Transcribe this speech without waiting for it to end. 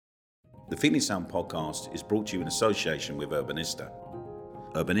The Feeling Sound podcast is brought to you in association with Urbanista.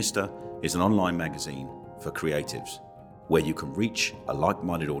 Urbanista is an online magazine for creatives where you can reach a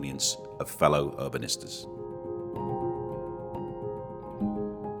like-minded audience of fellow urbanistas.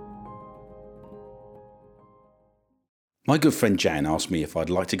 My good friend Jan asked me if I'd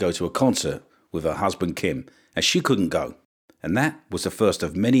like to go to a concert with her husband Kim, as she couldn't go. And that was the first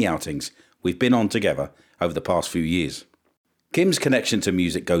of many outings we've been on together over the past few years. Kim's connection to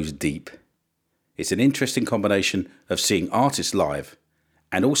music goes deep. It's an interesting combination of seeing artists live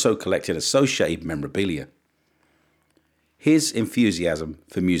and also collecting associated memorabilia. His enthusiasm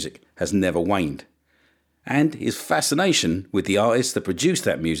for music has never waned, and his fascination with the artists that produce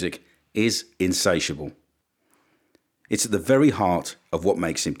that music is insatiable. It's at the very heart of what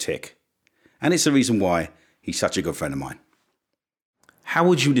makes him tick, and it's the reason why he's such a good friend of mine. How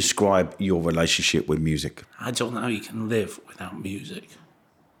would you describe your relationship with music? I don't know how you can live without music.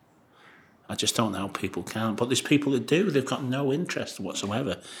 I just don't know how people can. But there's people that do. They've got no interest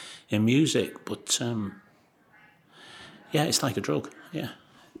whatsoever in music. But, yeah, it's like a drug. Yeah,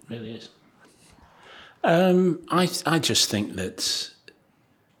 it really is. I just think that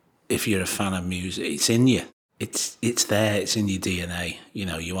if you're a fan of music, it's in you. It's there. It's in your DNA. You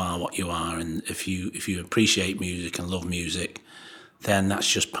know, you are what you are. And if you appreciate music and love music, then that's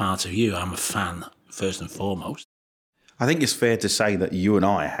just part of you. I'm a fan, first and foremost. I think it's fair to say that you and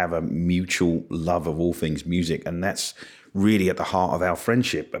I have a mutual love of all things music, and that's really at the heart of our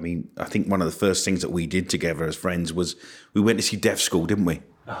friendship. I mean, I think one of the first things that we did together as friends was we went to see Deaf School, didn't we?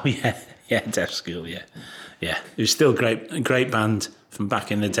 Oh, yeah, Deaf School, yeah. It was still a great band from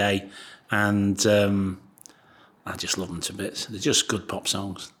back in the day, and I just love them to bits. They're just good pop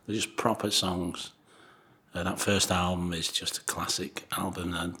songs. They're just proper songs. That first album is just a classic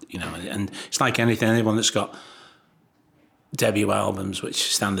album, and it's like anyone that's got debut albums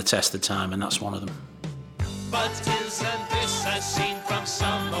which stand the test of time, and that's one of them. But isn't this a scene from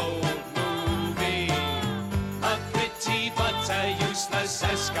some old movie? A pretty but a useless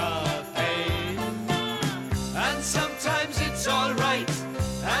escapade. And sometimes it's all right,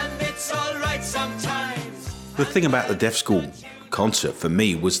 and it's all right sometimes. The thing about the Deaf School concert for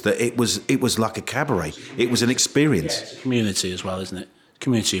me was that it was like a cabaret. It was an experience. Yeah, it's a community as well, isn't it?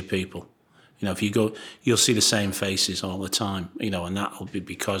 Community of people. You know, if you go, you'll see the same faces all the time, and that will be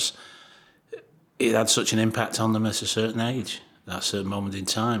because it had such an impact on them at a certain age, at a certain moment in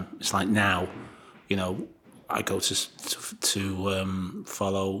time. It's like now, I go to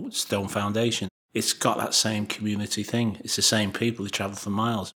follow Stone Foundation. It's got that same community thing. It's the same people who travel for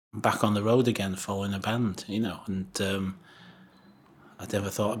miles. I'm back on the road again following a band, and I never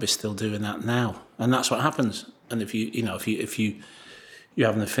thought I'd be still doing that now. And that's what happens. And if you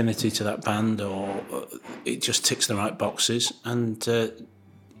have an affinity to that band, or it just ticks the right boxes, and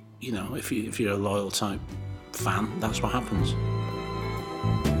if you're a loyal type fan, that's what happens.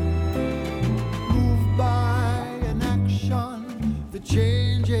 Moved by an action that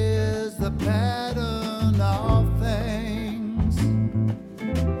changes the pattern of things.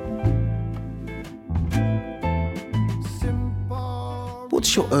 Simple.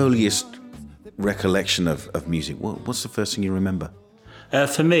 What's your earliest recollection of music? What's the first thing you remember?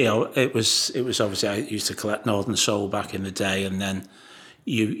 For me, it was obviously I used to collect Northern Soul back in the day, and then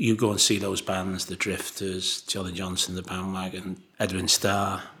you go and see those bands, the Drifters, Johnny Johnson, the Bandwagon, Edwin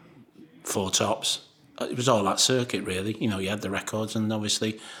Starr, Four Tops. It was all that circuit, really. You had the records, and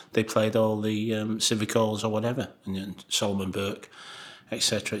obviously they played all the Civic Halls or whatever, and Solomon Burke,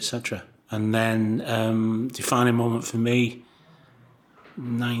 etc., etc. And then defining moment for me,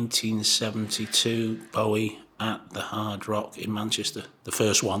 1972, Bowie at the Hard Rock in Manchester, the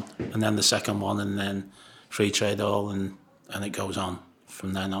first one, and then the second one, and then Free Trade Hall, and it goes on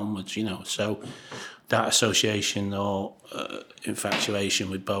from then onwards, So that association or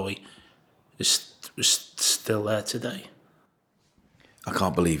infatuation with Bowie is still there today. I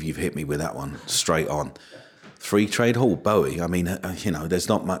can't believe you've hit me with that one straight on. Free Trade Hall, Bowie. I mean, there's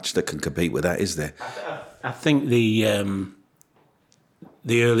not much that can compete with that, is there? I think the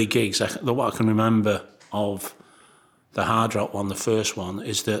early gigs, what I can remember of the Hard Rock one, the first one,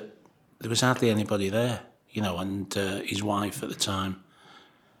 is that there was hardly anybody there, and his wife at the time,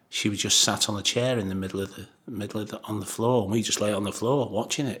 she was just sat on a chair in the middle of on the floor, and we just lay on the floor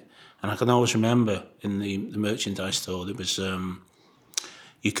watching it. And I can always remember in the merchandise store, there was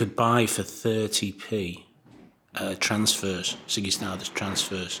you could buy for 30p transfers, Ziggy Stardust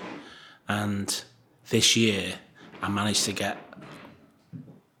transfers, and this year I managed to get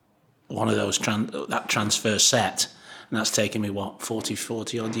one of those that transfer set, and that's taken me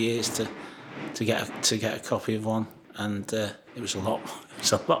 40 odd years to get a copy of one. and it was a lot. It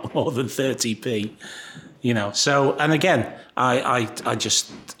was a lot more than 30p. So, and again, I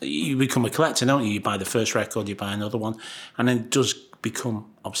just, you become a collector, don't you? You buy the first record, you buy another one, and then it does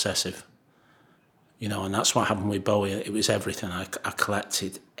become obsessive. And that's what happened with Bowie. It was everything. I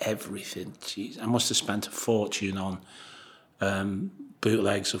collected everything. Jeez, I must have spent a fortune on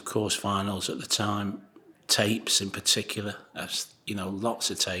bootlegs, of course, vinyls at the time, tapes in particular.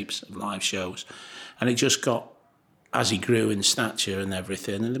 Lots of tapes of live shows, and it just got, as he grew in stature and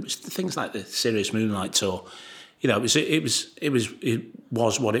everything, and there was things like the Serious Moonlight tour. It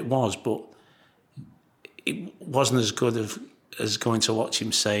was what it was, but it wasn't as good as going to watch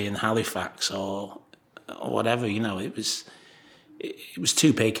him, say, in Halifax or whatever. It was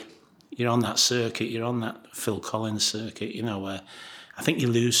too big. You're on that circuit. You're on that Phil Collins circuit. Where I think you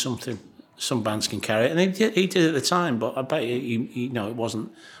lose something. Some bands can carry it, and he did at the time. But I bet it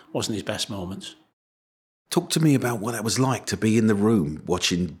wasn't his best moments. Talk to me about what that was like to be in the room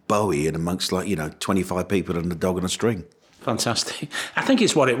watching Bowie and amongst 25 people and a dog on a string. Fantastic. I think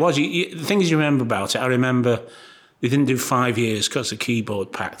it's what it was. The things you remember about it, I remember they didn't do 5 years because the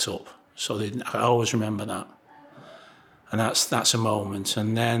keyboard packed up. So I always remember that. And that's a moment.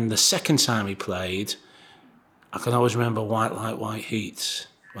 And then the second time he played, I can always remember White Light, White Heat,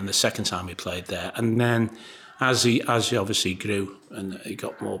 when the second time he played there. And then as he obviously grew and he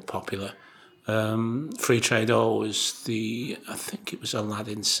got more popular, Free Trade Always, I think it was a Lad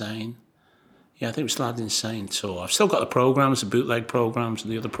Insane. Yeah, I think it was Lad Insane tour. I've still got the programmes, the bootleg programmes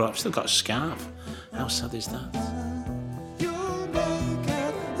and the other programs. I've still got a scarf. How sad is that?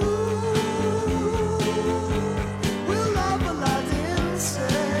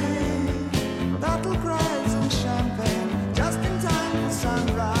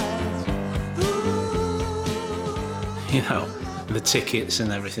 The tickets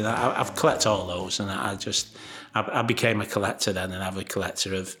and everything. I've collected all those, and I became a collector then, and I'm a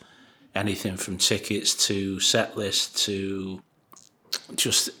collector of anything from tickets to set lists to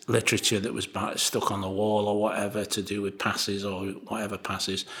just literature that was stuck on the wall or whatever to do with passes or whatever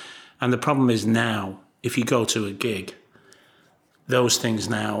passes. And the problem is now, if you go to a gig, those things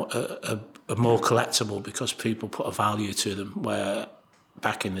now are more collectible because people put a value to them, where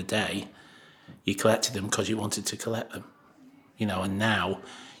back in the day, you collected them because you wanted to collect them. And now,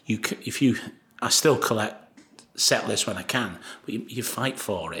 I still collect set lists when I can, but you fight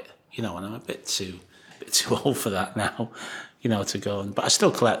for it, and I'm a bit too old for that now, to go. But I still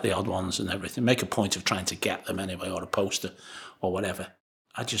collect the odd ones and everything. Make a point of trying to get them anyway, or a poster, or whatever.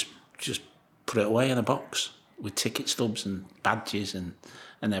 I just put it away in a box with ticket stubs and badges and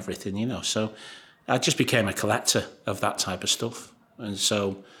everything, So I just became a collector of that type of stuff, and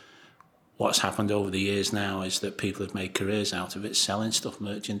so. What's happened over the years now is that people have made careers out of it, selling stuff,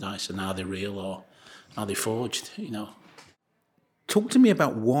 merchandise, and are they real or are they forged, Talk to me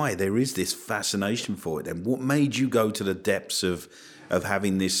about why there is this fascination for it, and what made you go to the depths of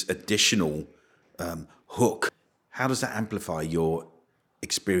having this additional hook. How does that amplify your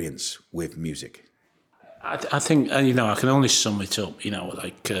experience with music? I think, I can only sum it up,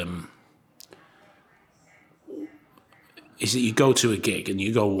 is that you go to a gig and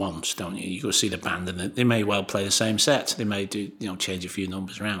you go once, don't you? You go see the band and they may well play the same set. They may do, change a few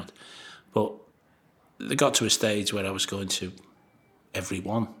numbers around. But they got to a stage where I was going to every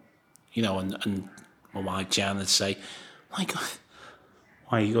one, and my wife Jan would say, my God,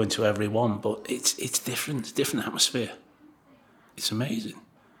 why are you going to every one? But it's different atmosphere. It's amazing.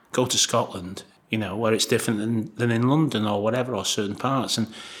 Go to Scotland, where it's different than in London or whatever, or certain parts. And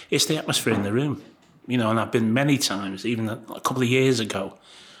it's the atmosphere in the room. And I've been many times, even a couple of years ago,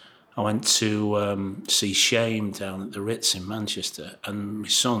 I went to see Shame down at the Ritz in Manchester, and my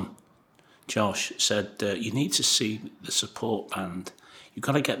son, Josh, said, you need to see the support band. You've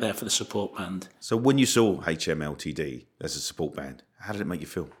got to get there for the support band. So when you saw HMLTD as a support band, how did it make you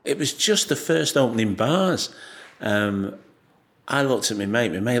feel? It was just the first opening bars. I looked at my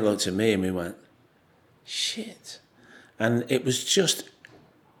mate looked at me, and we went, shit. And it was just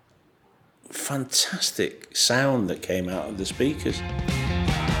fantastic sound that came out of the speakers.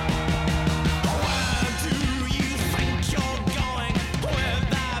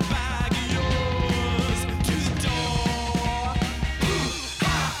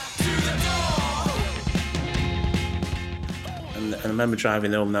 And I remember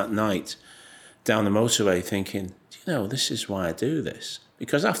driving home that night down the motorway thinking, this is why I do this.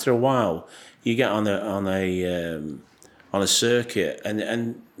 Because after a while, you get on a circuit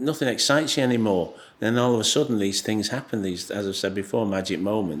and nothing excites you anymore. Then all of a sudden these things happen, these, as I've said before, magic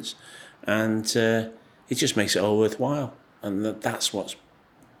moments, and it just makes it all worthwhile. And that's what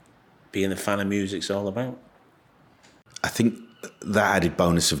being a fan of music's all about. I think that added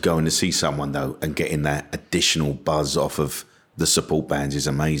bonus of going to see someone, though, and getting that additional buzz off of the support bands is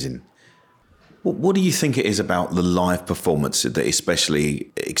amazing. What do you think it is about the live performance that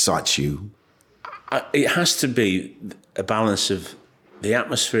especially excites you? It has to be a balance of the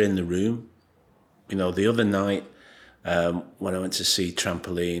atmosphere in the room. You know, the other night when I went to see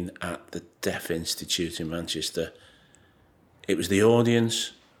Trampoline at the Deaf Institute in Manchester, it was the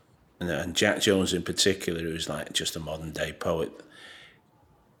audience, and Jack Jones in particular, who was like just a modern day poet.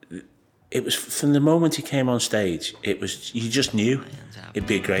 It was from the moment he came on stage, you just knew it'd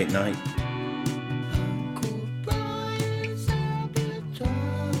be a great night.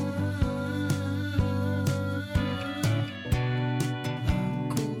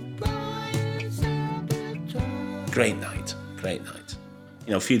 Great night.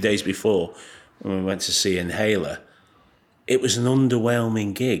 You know, a few days before, when we went to see Inhaler, it was an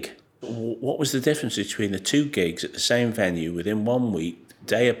underwhelming gig. What was the difference between the two gigs at the same venue within 1 week,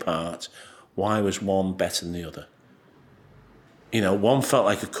 day apart? Why was one better than the other? You know, one felt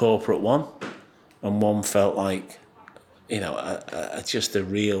like a corporate one, and one felt like, you know, just a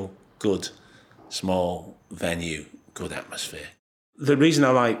real good, small venue, good atmosphere. The reason I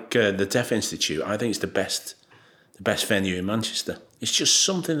like the Deaf Institute, I think it's the best venue in Manchester. It's just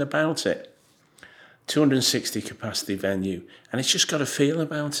something about it. 260 capacity venue, and it's just got a feel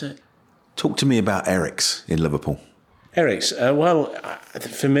about it. Talk to me about Eric's in Liverpool. Eric's, well,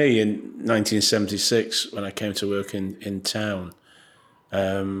 for me in 1976, when I came to work in town,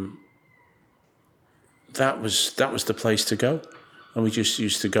 that was the place to go, and we just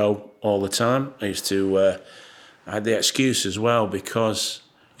used to go all the time. I had the excuse as well because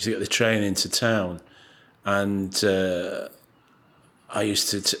I used to get the train into town. And I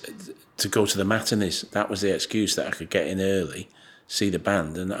used to go to the matinees. That was the excuse, that I could get in early, see the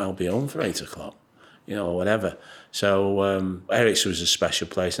band, and I'll be home for 8 o'clock, you know, or whatever. So Eric's was a special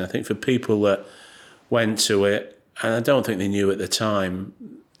place, and I think for people that went to it, and I don't think they knew at the time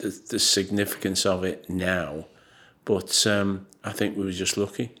the significance of it now, but I think we were just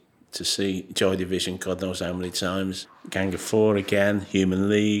lucky to see Joy Division God knows how many times, Gang of Four again, Human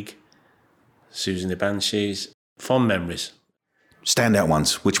League, Susan the Banshees. Fond memories. Standout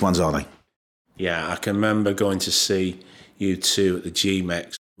ones. Which ones are they? Yeah, I can remember going to see U2 at the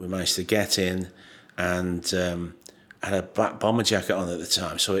G-Mex. We managed to get in, and I had a black bomber jacket on at the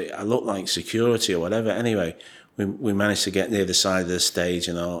time, so I looked like security or whatever. Anyway, we managed to get near the side of the stage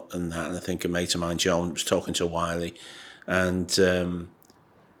and that, and I think a mate of mine, John, was talking to Wiley, and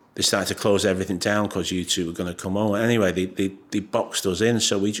they started to close everything down because U2 were going to come home. Anyway, they boxed us in,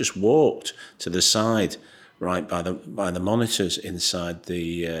 so we just walked to the side, right by the monitors inside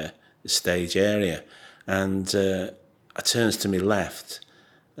the stage area. And I turns to my left,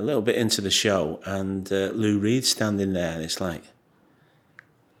 a little bit into the show, and Lou Reed's standing there, and it's like,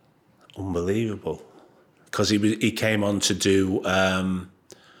 unbelievable. Because he came on to do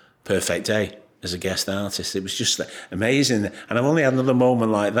Perfect Day as a guest artist. It was just amazing. And I've only had another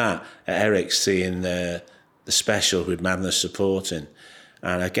moment like that at Eric's, seeing the special with Madness supporting.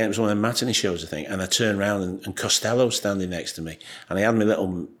 And again, it was one of the matinee shows, I think. And I turned around and Costello's standing next to me. And he had my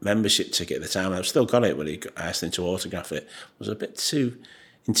little membership ticket at the time. And I've still got it, but I asked him to autograph it. I was a bit too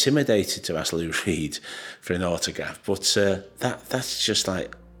intimidated to ask Lou Reed for an autograph. But that's just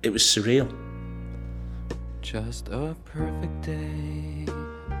like, it was surreal. Just a perfect day.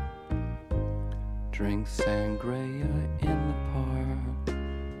 Drink sangria in the park.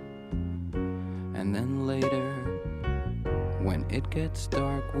 And then later, when it gets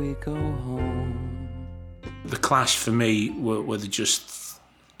dark, we go home. The Clash for me were just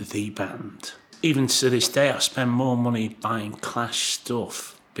the band. Even to this day, I spend more money buying Clash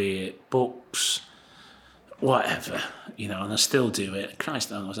stuff, be it books, whatever, you know, and I still do it.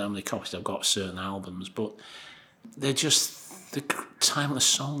 Christ knows how many copies I've got of certain albums, but they're just the timeless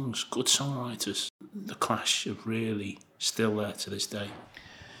songs, good songwriters. The Clash are really still there to this day.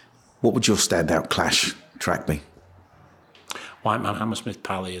 What would your standout Clash track be? White Man Hammersmith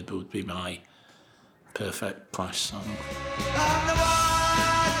Palliard would be my perfect Clash song. I'm the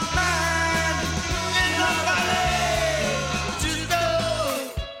white man in the valley to go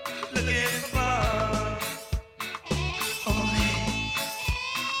looking for only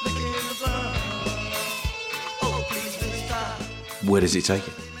looking for. Oh, please don't stop. Where does it take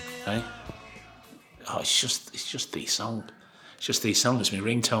you? Hey? Oh, it's just the song. It's just the song. It's my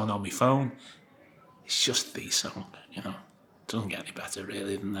ringtone on my phone. It's just the song, you know. Doesn't get any better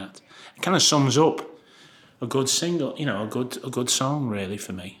really than that. It kind of sums up a good single, you know, a good song really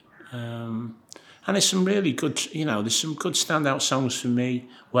for me. And there's some really good, you know, there's some good standout songs for me.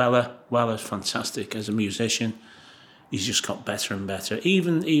 Weller's fantastic as a musician. he's just got better and better.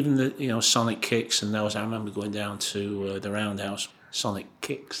 Even the Sonic Kicks and those. I remember going down to the Roundhouse Sonic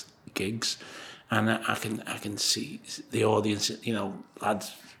Kicks gigs, and I can see the audience,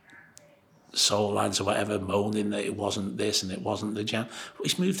 lads, soul lads or whatever, moaning that it wasn't this and it wasn't the jam. But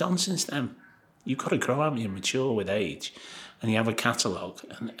it's moved on since then. You've got to grow up, you mature with age, and you have a catalogue,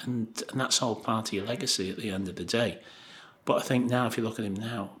 and that's all part of your legacy at the end of the day. But I think now, if you look at him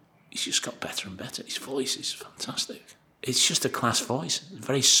now, he's just got better and better. His voice is fantastic. It's just a class voice, a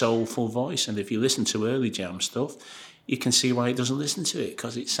very soulful voice. And if you listen to early jam stuff, you can see why he doesn't listen to it,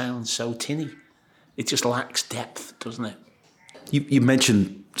 because it sounds so tinny. It just lacks depth, doesn't it? You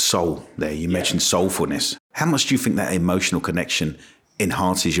mentioned soul there. You mentioned soulfulness. How much do you think that emotional connection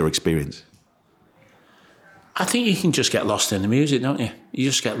enhances your experience? I think you can just get lost in the music, don't you? You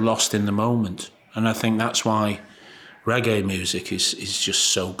just get lost in the moment. And I think that's why reggae music is just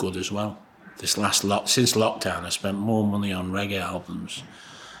so good as well. Since lockdown, I spent more money on reggae albums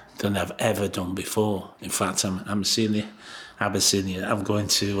than I've ever done before. In fact, I'm Abyssinia. I'm going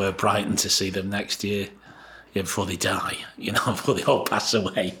to Brighton to see them next year, before they die, before they all pass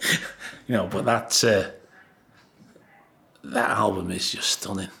away. But that album is just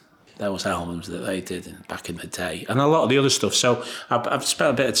stunning. Those albums that they did back in the day, and a lot of the other stuff. So I've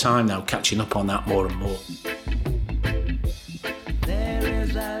spent a bit of time now catching up on that more and more. There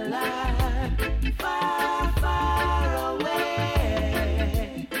is a light far, far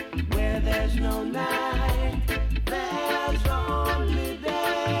away, where there's no night, there's only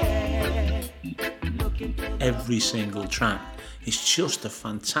day. Every single track is just a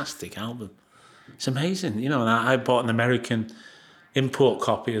fantastic album. It's amazing, and I bought an American import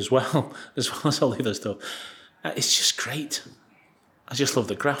copy as well as all the other stuff. It's just great. I just love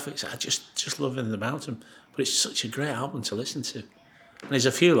the graphics. I just love everything about them. But it's such a great album to listen to. And there's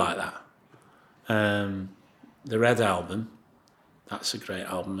a few like that. The Red album, that's a great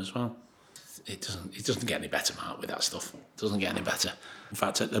album as well. It doesn't get any better, Mark, with that stuff. It doesn't get any better. In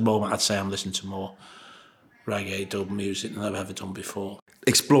fact, at the moment, I'd say I'm listening to more reggae dub music than I've ever done before.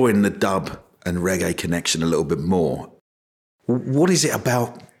 Exploring the dub and reggae connection a little bit more, what is it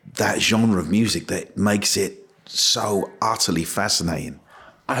about that genre of music that makes it so utterly fascinating?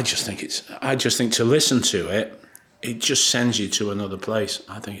 I just think to listen to it, it just sends you to another place.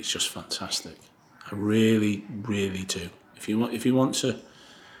 I think it's just fantastic. I really, really do. If you want to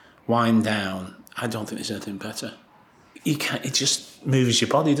wind down, I don't think there's anything better. It just moves your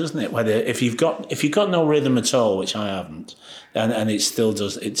body, doesn't it? Whether if you've got no rhythm at all, which I haven't, and it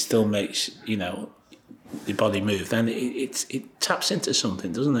still makes your body move, then it taps into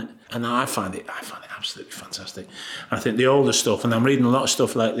something, doesn't it? And I find it absolutely fantastic. And I think the older stuff, and I'm reading a lot of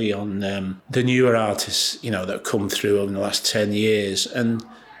stuff lately on the newer artists, that have come through over the last 10 years, and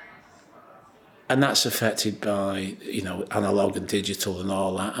that's affected by analog and digital and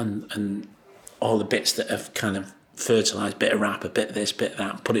all that, and all the bits that have kind of fertilised, bit of rap, a bit of this, bit of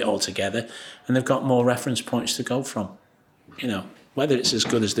that, put it all together, and they've got more reference points to go from. Whether it's as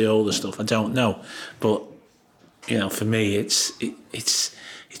good as the older stuff, I don't know, but for me, it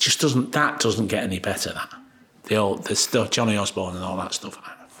just doesn't get any better. The stuff, Johnny Osborne and all that stuff,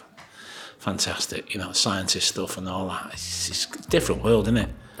 fantastic. Scientist stuff and all that. It's a different world, isn't it?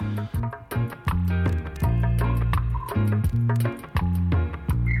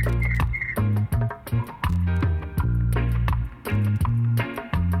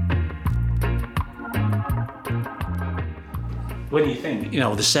 When you think, the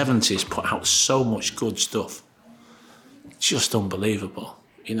 70s put out so much good stuff, just unbelievable.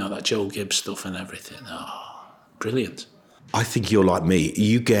 That Joe Gibbs stuff and everything. Oh, brilliant. I think you're like me.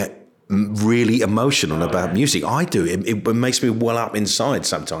 You get really emotional about music. I do. It makes me well up inside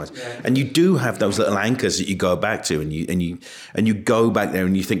sometimes. Yeah. And you do have those little anchors that you go back to, and you go back there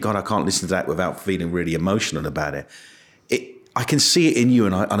and you think, God, I can't listen to that without feeling really emotional about it. I can see it in you,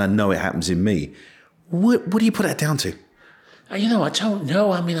 and I know it happens in me. What do you put that down to? I don't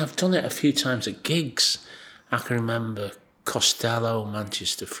know. I mean, I've done it a few times at gigs. I can remember Costello,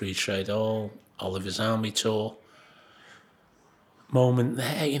 Manchester Free Trade Hall, Oliver's Army Tour. Moment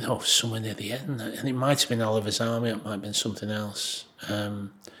there, somewhere near the end. And it might have been Oliver's Army, it might have been something else.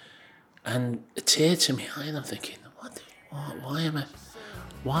 And a tear to my eye, and I'm thinking, why am I?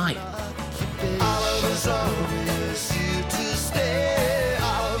 Why? Oliver's Army is here to stay.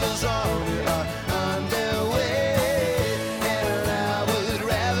 Oliver's Army are on their way, and I would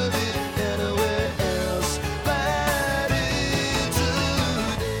rather be anywhere else but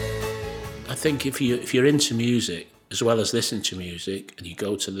today. I think if you're into music as well as listening to music, and you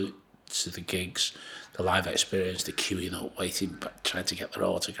go to the gigs, the live experience, the queuing up, waiting, trying to get their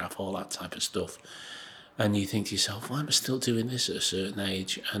autograph, all that type of stuff, And you think to yourself, why am I still doing this at a certain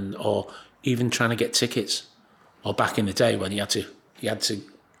age? And or even trying to get tickets. Or back in the day when you had to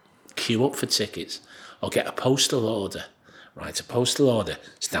queue up for tickets or get a postal order. Write a postal order,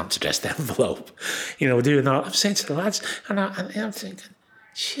 stamped addressed envelope. Doing that. I'm saying to the lads, and I'm thinking,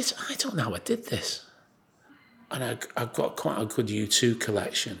 shit, I don't know how I did this. And I've got quite a good U2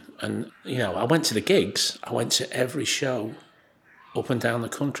 collection. And, I went to the gigs. I went to every show up and down the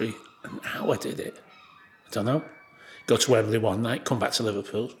country. And how I did it, I don't know. Go to Wembley one night, come back to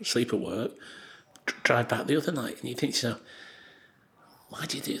Liverpool, sleep at work, drive back the other night. And you think to yourself, why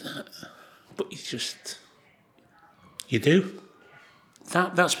do you do that? But you do.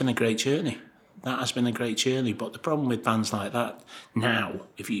 That's been a great journey. That has been a great journey. But the problem with bands like that now,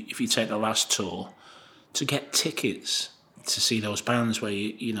 if you take the last tour, to get tickets to see those bands where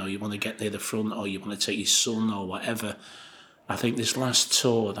you want to get near the front or you want to take your son or whatever. I think this last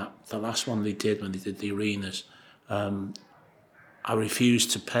tour, the last one they did when they did the arenas, I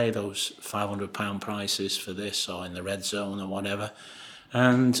refused to pay those £500 prices for this or in the red zone or whatever.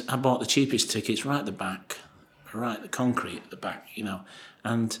 And I bought the cheapest tickets right at the back, right, the concrete at the back,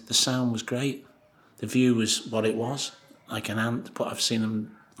 and the sound was great. The view was what it was, like an ant, but I've seen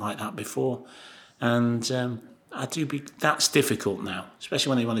them like that before. And that's difficult now, especially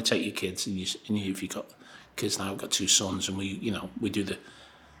when you want to take your kids and if you've got kids now, I've got 2 sons and we do the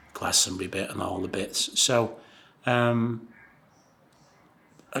Glastonbury bit and all the bits. So it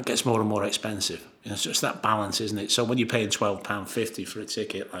gets more and more expensive. It's just that balance, isn't it? So when you're paying £12.50 for a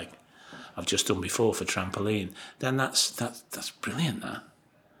ticket, like I've just done before for Trampoline, then that's brilliant, that.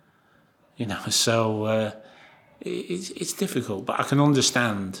 So it's difficult, but I can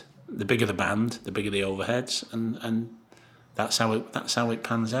understand the bigger the band, the bigger the overheads, and that's how it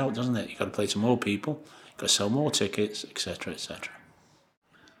pans out, doesn't it? You've got to play to more people, you've got to sell more tickets, etc., etc.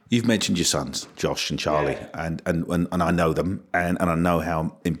 You've mentioned your sons, Josh and Charlie, and I know them, and I know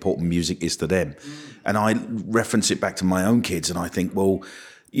how important music is to them. And I reference it back to my own kids, and I think, well,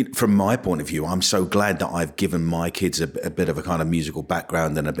 from my point of view, I'm so glad that I've given my kids a bit of a kind of musical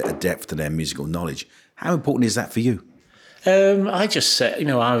background and a bit of depth to their musical knowledge. How important is that for you? I just say,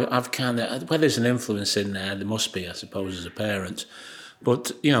 I've kind of, well, there's an influence in there must be, I suppose, as a parent.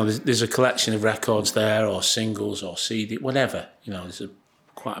 But, there's a collection of records there, or singles, or CD, whatever. There's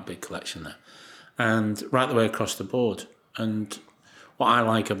quite a big collection there. And right the way across the board. And what I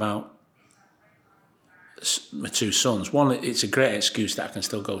like about my 2 sons, one, it's a great excuse that I can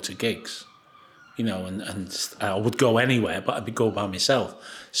still go to gigs. And I would go anywhere, but I'd go by myself.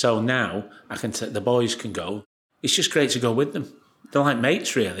 So now the boys can go. It's just great to go with them. They're like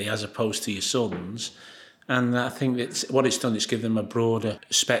mates, really, as opposed to your sons. And I think that what it's done is give them a broader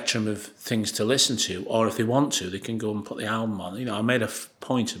spectrum of things to listen to, or if they want to, they can go and put the album on. I made a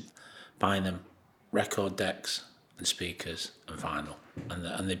point of buying them record decks and speakers and vinyl,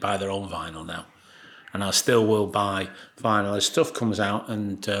 and they buy their own vinyl now. And I still will buy vinyl as stuff comes out,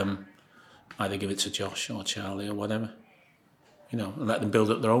 and either give it to Josh or Charlie or whatever, and let them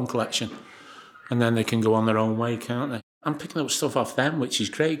build up their own collection. And then they can go on their own way, can't they? I'm picking up stuff off them, which is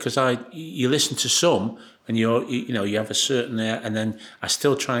great, because you listen to some and you have a certain ear, and then I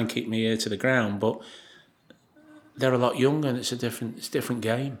still try and keep my ear to the ground, but they're a lot younger and it's a different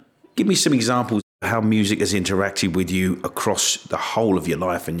game. Give me some examples of how music has interacted with you across the whole of your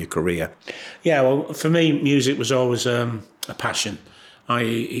life and your career. Yeah, well, for me, music was always a passion.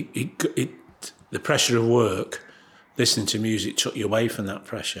 The pressure of work, listening to music took you away from that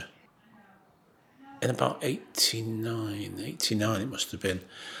pressure. In about 89 it must have been,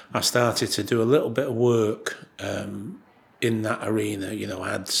 I started to do a little bit of work in that arena,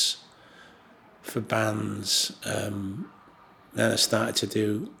 ads for bands. Then I started to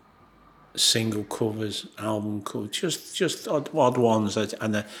do single covers, album covers, just odd ones,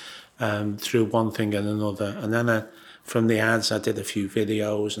 and through one thing and another. And then from the ads, I did a few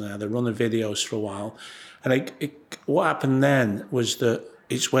videos, and I had a run of videos for a while. And what happened then was that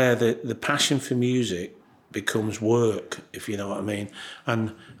it's where the passion for music becomes work, if you know what I mean.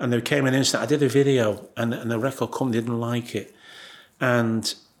 And there came an instant, I did a video, and the record company didn't like it.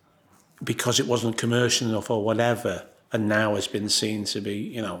 And because it wasn't commercial enough or whatever, and now it's been seen to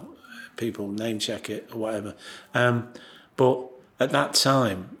be, people name check it or whatever. But at that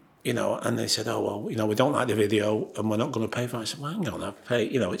time, and they said, oh, well, we don't like the video and we're not going to pay for it. I said, well, hang on, I've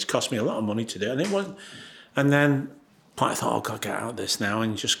paid, it's cost me a lot of money to do it. And it wasn't. And then I thought, oh, God, get out of this now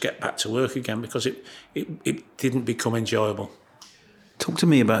and just get back to work again, because it didn't become enjoyable. Talk to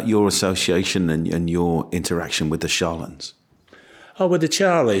me about your association and your interaction with the Charlans. Oh, with the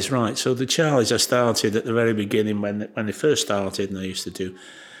Charlies, right. So the Charlies, I started at the very beginning when they first started, and I used to do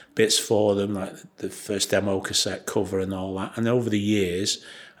bits for them, like the first demo cassette cover and all that. And over the years,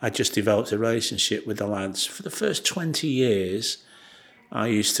 I just developed a relationship with the lads. For the first 20 years, I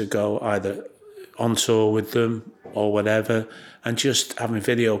used to go either on tour with them or whatever, and just having a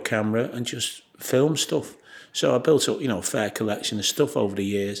video camera and just film stuff. So I built up, a fair collection of stuff over the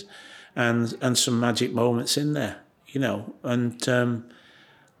years, and some magic moments in there, And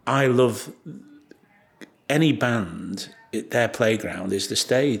I love any band. Their playground is the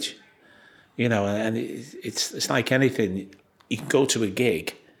stage, and it's like anything. You can go to a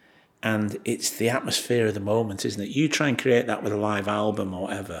gig, and it's the atmosphere of the moment, isn't it? You try and create that with a live album or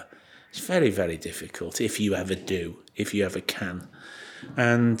whatever. It's very, very difficult if you ever can.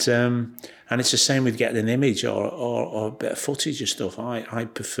 And it's the same with getting an image or a bit of footage or stuff. I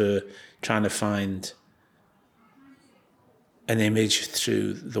prefer trying to find an image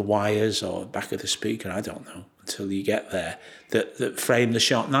through the wires or back of the speaker, I don't know, until you get there, that frame the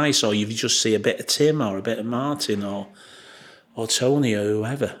shot nice, or you just see a bit of Tim or a bit of Martin or Tony or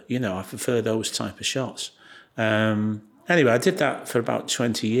whoever. I prefer those type of shots. Anyway, I did that for about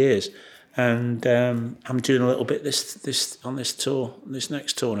 20 years, and I'm doing a little bit this on this tour, this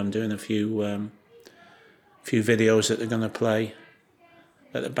next tour. I'm doing a few videos that they're going to play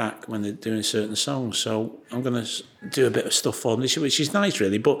at the back when they're doing certain songs. So I'm going to do a bit of stuff for them, which is nice,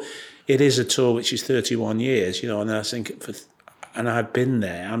 really. But it is a tour which is 31 years, and I think and I've been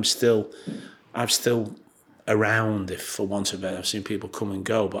there. I'm still around, if for want of it. I've seen people come and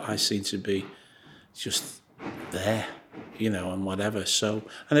go, but I seem to be just there, and whatever. So,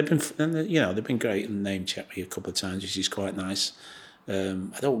 and they've been great and name checked me a couple of times, which is quite nice.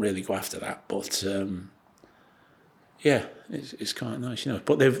 I don't really go after that, but yeah, it's quite nice,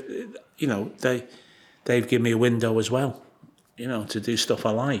 But they've given me a window as well, to do stuff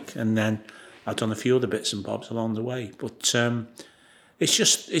I like, and then I've done a few other bits and bobs along the way. But it's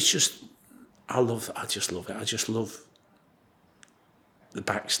just I just love it. I just love the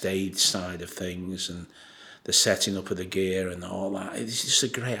backstage side of things and the setting up of the gear and all that. It's just a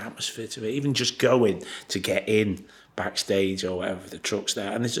great atmosphere to it. Even just going to get in backstage or whatever, the truck's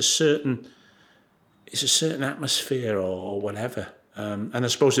there, and it's a certain atmosphere or whatever. And I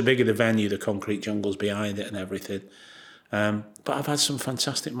suppose the bigger the venue, the concrete jungles behind it and everything. But I've had some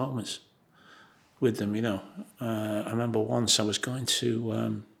fantastic moments with them, I remember once I was going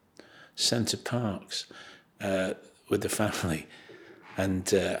to Centre Parks with the family,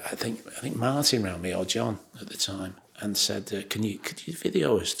 and I think Martin rang me, or John at the time, and said, could you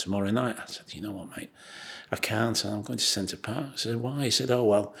video us tomorrow night? I said, you know what, mate, I can't, I'm going to Centre Parks. I said, why? He said, oh,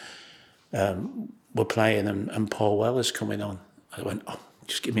 well, we're playing and Paul Weller's coming on. I went, oh,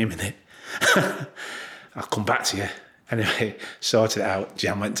 just give me a minute. I'll come back to you. Anyway, sorted it out.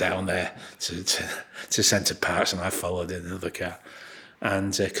 Jan went down there to Centre Parks, and I followed in another car.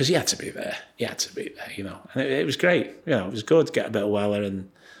 And because he had to be there, And it was great. It was good to get a bit of Weller and,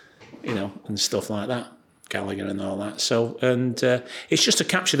 and stuff like that, Gallagher and all that. So, and it's just to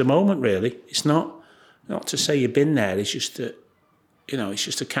capture the moment, really. It's not to say you've been there. It's just to, it's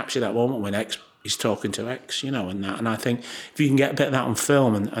just to capture that moment when X is talking to X, and that. And I think if you can get a bit of that on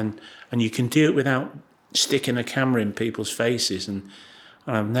film and you can do it without sticking a camera in people's faces, and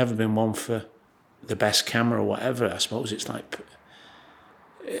I've never been one for the best camera or whatever. I suppose it's like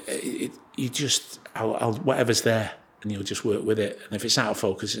you just whatever's there, and you'll just work with it. And if it's out of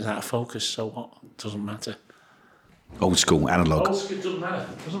focus, it's out of focus. So what? It doesn't matter. Old school, analog. Old school doesn't matter.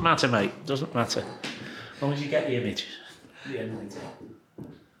 Doesn't matter, mate. Doesn't matter. As long as you get the image.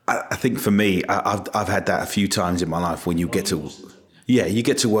 I think for me, I've had that a few times in my life when you get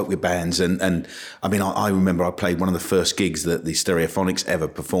to work with bands, and I mean, I remember I played one of the first gigs that the Stereophonics ever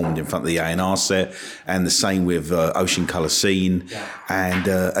performed in front of the A&R set, and the same with Ocean Colour Scene,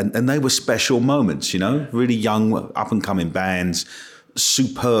 and they were special moments, really young, up and coming bands,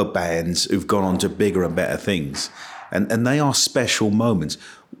 superb bands who've gone on to bigger and better things, and they are special moments.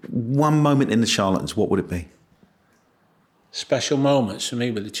 One moment in the Charlatans, what would it be? Special moments for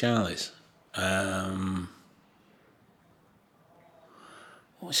me with the Charlies.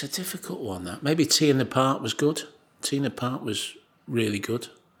 It's a difficult one, that. Maybe Tea in the Park was good. Tea in the Park was really good.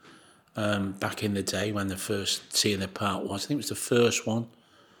 Back in the day when the first Tea in the Park was. I think it was the first one.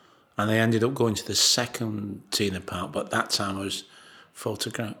 And they ended up going to the second Tea in the Park. But that time I was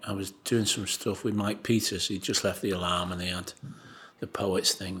doing some stuff with Mike Peters. He'd just left the Alarm, and he had the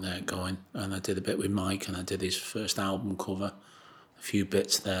Poets thing there going. And I did a bit with Mike, and I did his first album cover. A few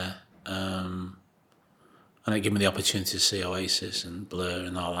bits there. And it gave me the opportunity to see Oasis and Blur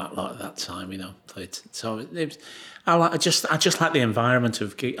and all that lot at that time, Played. So it was, I just like the environment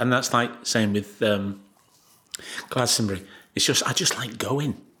of gig, and that's like same with Glastonbury. It's just I just like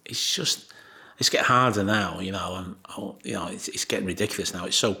going. it's getting harder now, you know, and it's getting ridiculous now.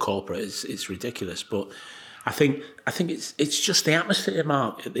 It's so corporate, it's ridiculous. But I think it's just the atmosphere,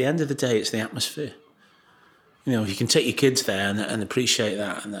 Mark. At the end of the day, it's the atmosphere. You know, if you can take your kids there and appreciate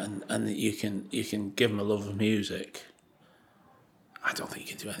that, and you can give them a love of music, I don't think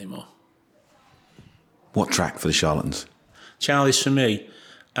you can do any more. What track for the Charlatans? Charlie's for me.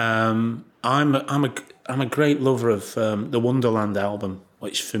 I'm a great lover of the Wonderland album,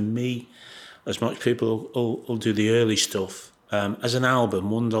 which for me, as much people will do the early stuff. As an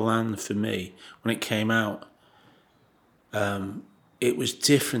album, Wonderland for me, when it came out, it was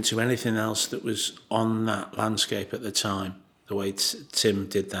different to anything else that was on that landscape at the time. The way Tim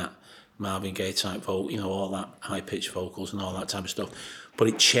did that Marvin Gaye type vocal, you know, all that high pitched vocals and all that type of stuff. But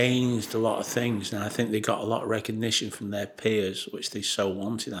it changed a lot of things, and I think they got a lot of recognition from their peers, which they so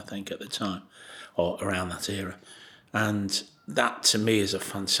wanted, I think, at the time, or around that era. And that, to me, is a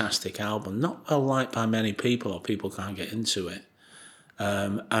fantastic album. Not well liked by many people, or people can't get into it.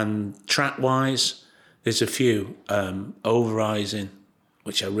 And track-wise, there's a few. Over-Rising,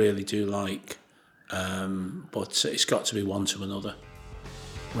 which I really do like. But it's got to be One to Another.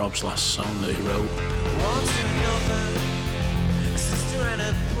 Rob's last song that he wrote. One to another, a sister and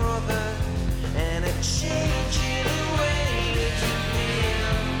a brother, and a change in the way that you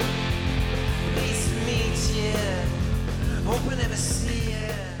feel. Nice to meet you, hope I never see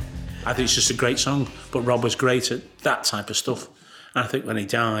you. I think it's just a great song, but Rob was great at that type of stuff. And I think when he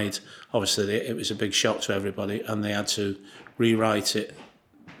died, obviously it was a big shock to everybody, and they had to rewrite it,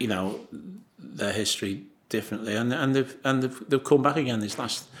 you know, their history differently, and they've come back again these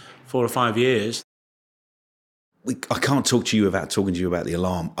last 4 or 5 years. I can't talk to you without talking to you about The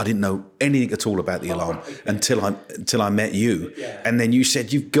Alarm. I didn't know anything at all about The Alarm until I met you, and then you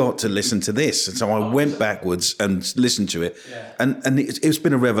said you've got to listen to this, and so I went backwards and listened to it, and it's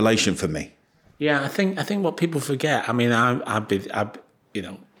been a revelation for me. Yeah, I think what people forget. I mean, I'd you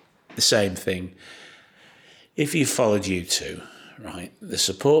know, the same thing. If you followed U2, right, the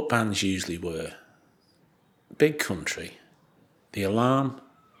support bands usually were Big Country, The Alarm,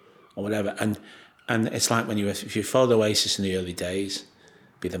 or whatever, and it's like if you followed Oasis in the early days,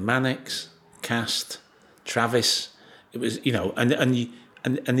 be the Manics, Cast, Travis. It was, you know, and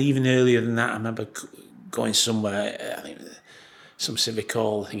even earlier than that, I remember going somewhere, I think some civic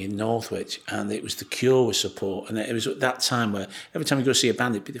hall thing in Northwich, and it was The Cure with support, and it was at that time where every time you go see a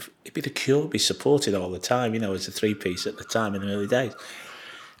band, it'd be The Cure be supported all the time, you know, as a 3-piece at the time in the early days.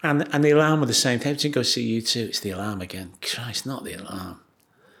 And The Alarm were the same thing. Every time you go see U2, it's The Alarm again. Christ, not The Alarm.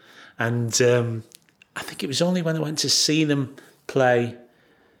 And I think it was only when I went to see them play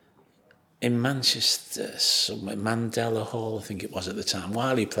in Manchester, somewhere, Mandela Hall, I think it was at the time,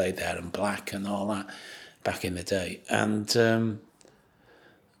 while he played there, and Black and all that back in the day. And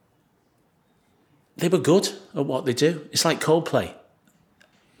they were good at what they do. It's like Coldplay.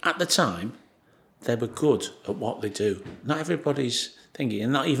 At the time, they were good at what they do. Not everybody's thinking,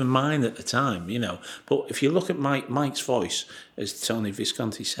 and not even mine at the time, you know. But if you look at Mike's voice, as Tony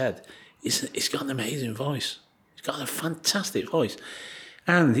Visconti said, he's got an amazing voice. He's got a fantastic voice.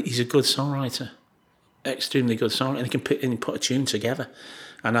 And he's a good songwriter, extremely good songwriter, and he can put a tune together.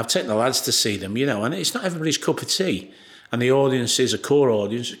 And I've taken the lads to see them, you know, and it's not everybody's cup of tea. And the audience is a core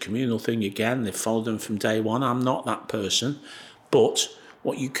audience, a communal thing again. They've followed them from day one. I'm not that person. But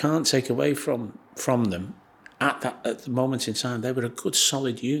what you can't take away from them, at the moment in time, they were a good,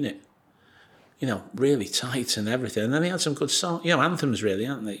 solid unit. You know, really tight and everything. And then they had some good songs, you know, anthems really,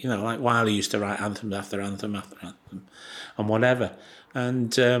 aren't they? You know, like Wiley used to write anthem after anthem after anthem and whatever.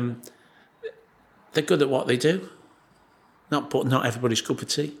 And they're good at what they do. Not everybody's cup of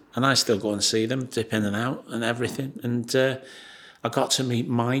tea. And I still go and see them, dip in and out and everything. And I got to meet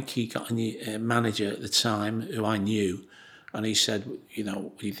Mike. He got a new manager at the time who I knew. And he said, you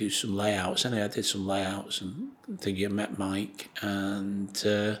know, we do some layouts. And I did some layouts, and I think I met Mike. And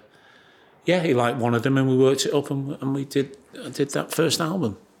he liked one of them, and we worked it up, and I did that first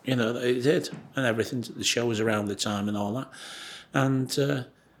album. You know, it did, and everything. The show was around the time and all that. And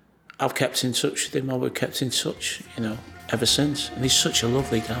I've kept in touch with him, or we've kept in touch, you know, ever since. And he's such a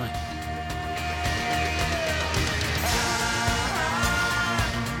lovely guy.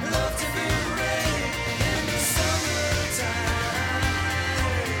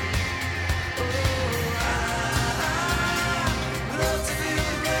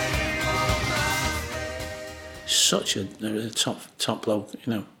 Such a top bloke,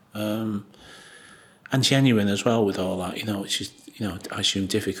 you know, and genuine as well with all that, you know, which is, you know, I assume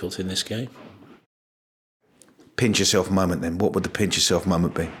difficult in this game. Pinch yourself moment then. What would the pinch yourself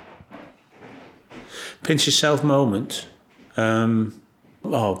moment be? Pinch yourself moment.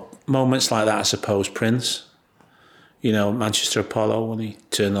 Oh, moments like that, I suppose, Prince. You know, Manchester Apollo, when he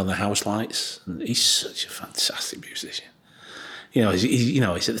turned on the house lights. And he's such a fantastic musician. You know,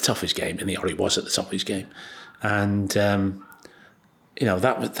 he's at the top of his game, or he was at the top of his game. And, you know,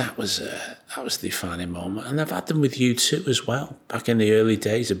 that was the defining moment. And I've had them with U2 as well, back in the early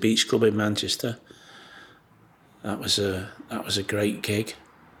days, a beach club in Manchester. That was a great gig.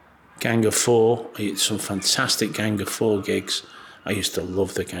 Gang of Four, I had some fantastic Gang of Four gigs. I used to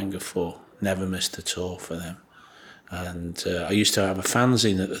love the Gang of Four, never missed a tour for them. And I used to have a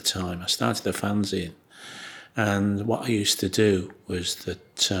fanzine at the time. I started a fanzine. And what I used to do was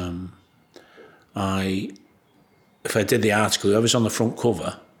that if I did the article, whoever's on the front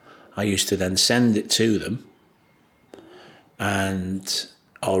cover, I used to then send it to them, and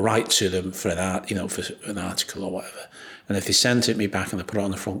I'll write to them for an article or whatever. And if they sent it me back and they put it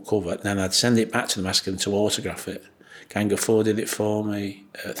on the front cover, then I'd send it back to them asking them to autograph it. Gang of Four did it for me.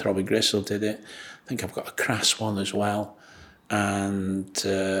 Throbbing Gristle did it. I think I've got a Crass one as well. And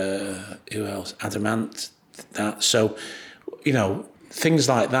who else? Adamant did that. So, you know, things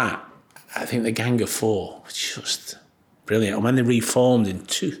like that. I think the Gang of Four was just brilliant. And when they reformed in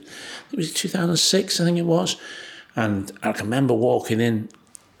 2006, I think it was. And I can remember walking in,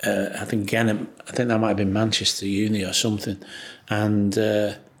 I think that might have been Manchester Uni or something, and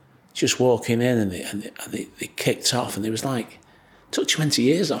just walking in and they kicked off, and it was like, took 20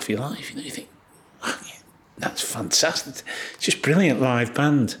 years off your life. You know, you think, wow, that's fantastic. It's just brilliant live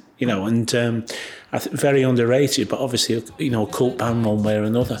band, you know, and I think very underrated, but obviously, you know, a cult band one way or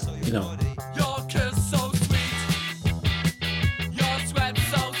another, you know. Your kiss so sweet, your sweat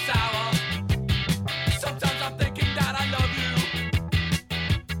so sour. Sometimes I'm thinking that I love you,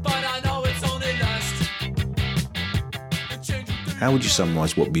 but I know it's only lust. How would you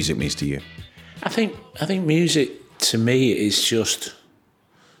summarise what music means to you? I think music to me is just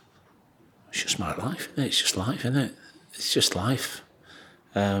my life, isn't it? It's just life, isn't it? It's just life.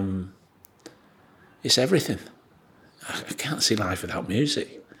 It's everything. I can't see life without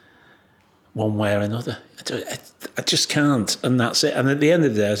music, one way or another. I just can't, and that's it. And at the end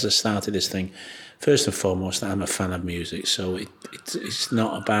of the day, as I started this thing, first and foremost, I'm a fan of music, so it's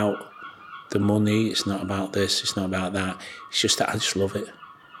not about the money, it's not about this, it's not about that. It's just that I just love it.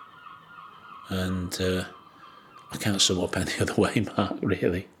 And I can't sum up any other way, Mark,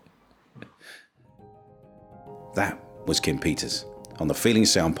 really. That was Kim Peters on the Feeling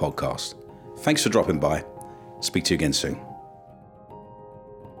Sound podcast. Thanks for dropping by. Speak to you again soon.